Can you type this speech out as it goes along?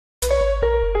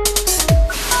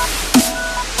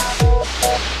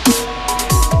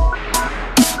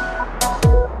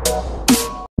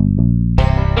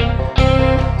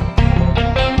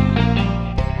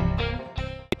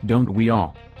don't we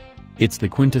all? It's the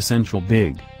quintessential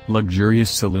big, luxurious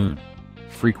saloon.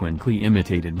 Frequently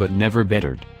imitated but never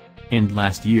bettered. And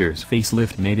last year's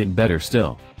facelift made it better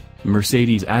still.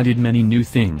 Mercedes added many new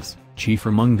things, chief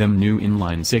among them new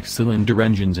inline six-cylinder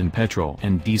engines in petrol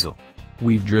and diesel.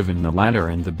 We've driven the latter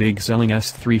and the big-selling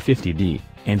S350D,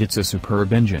 and it's a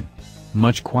superb engine.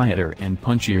 Much quieter and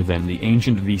punchier than the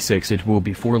ancient V6 it will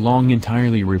before long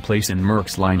entirely replace in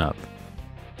Merc's lineup.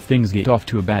 Things get off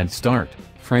to a bad start,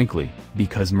 frankly,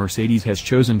 because Mercedes has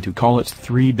chosen to call its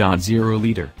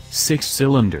 3.0-liter,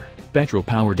 six-cylinder,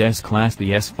 petrol-powered S-Class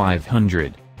the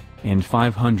S500. And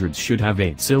 500s should have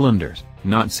 8 cylinders,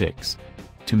 not 6.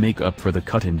 To make up for the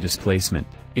cut in displacement,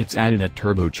 it's added a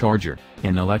turbocharger,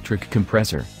 an electric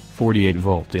compressor,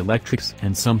 48-volt electrics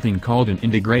and something called an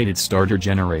integrated starter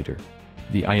generator.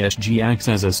 The ISG acts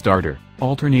as a starter,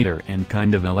 alternator and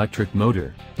kind of electric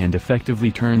motor, and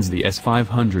effectively turns the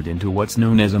S500 into what's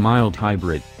known as a mild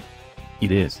hybrid.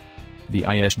 It is. The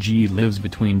ISG lives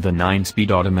between the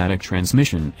 9-speed automatic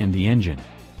transmission and the engine.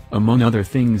 Among other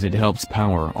things, it helps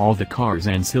power all the car's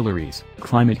ancillaries,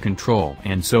 climate control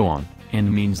and so on,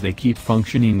 and means they keep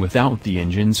functioning without the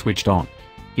engine switched on.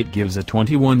 It gives a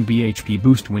 21 bhp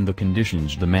boost when the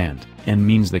conditions demand, and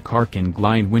means the car can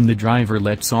glide when the driver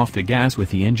lets off the gas with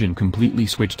the engine completely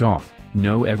switched off,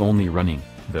 no EV only running,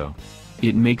 though.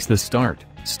 It makes the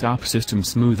start-stop system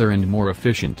smoother and more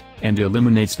efficient, and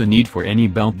eliminates the need for any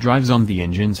belt drives on the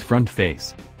engine's front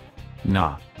face.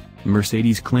 Nah.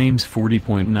 Mercedes claims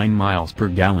 40.9 miles per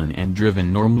gallon and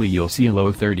driven normally you'll see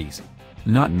low 30s.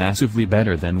 Not massively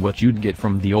better than what you'd get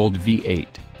from the old V8.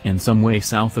 And some way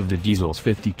south of the diesel's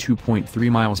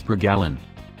 52.3 miles per gallon.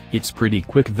 It's pretty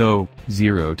quick though,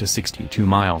 0 to 62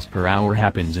 miles per hour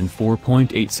happens in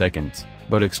 4.8 seconds,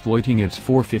 but exploiting its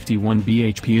 451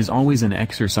 bhp is always an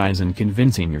exercise in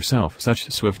convincing yourself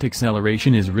such swift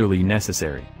acceleration is really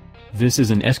necessary. This is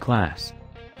an S-Class.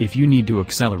 If you need to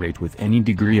accelerate with any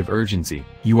degree of urgency,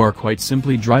 you are quite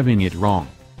simply driving it wrong.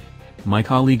 My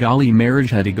colleague Ali Marriage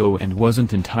had a go and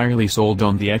wasn't entirely sold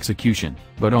on the execution,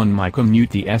 but on my commute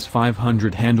the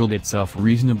S500 handled itself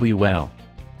reasonably well.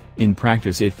 In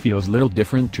practice it feels little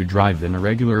different to drive than a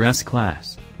regular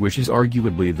S-Class, which is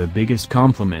arguably the biggest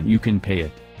compliment you can pay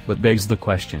it, but begs the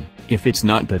question, if it's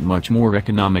not that much more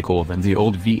economical than the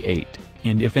old V8,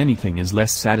 and if anything is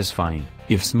less satisfying,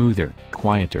 if smoother,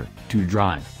 quieter, to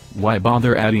drive, why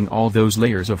bother adding all those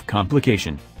layers of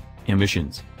complication?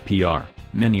 Emissions, PR.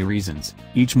 Many reasons,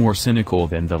 each more cynical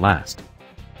than the last.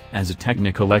 As a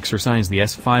technical exercise the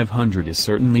S500 is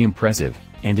certainly impressive,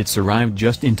 and it's arrived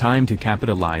just in time to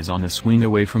capitalize on a swing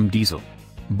away from diesel.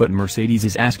 But Mercedes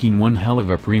is asking one hell of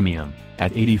a premium.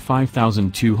 At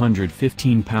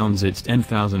 £85,215 it's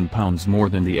 £10,000 more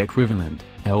than the equivalent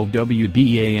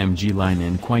LWB-AMG line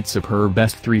and quite superb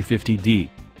S350D.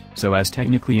 So as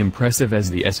technically impressive as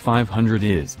the S500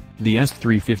 is, the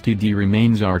S350D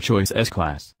remains our choice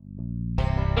S-Class.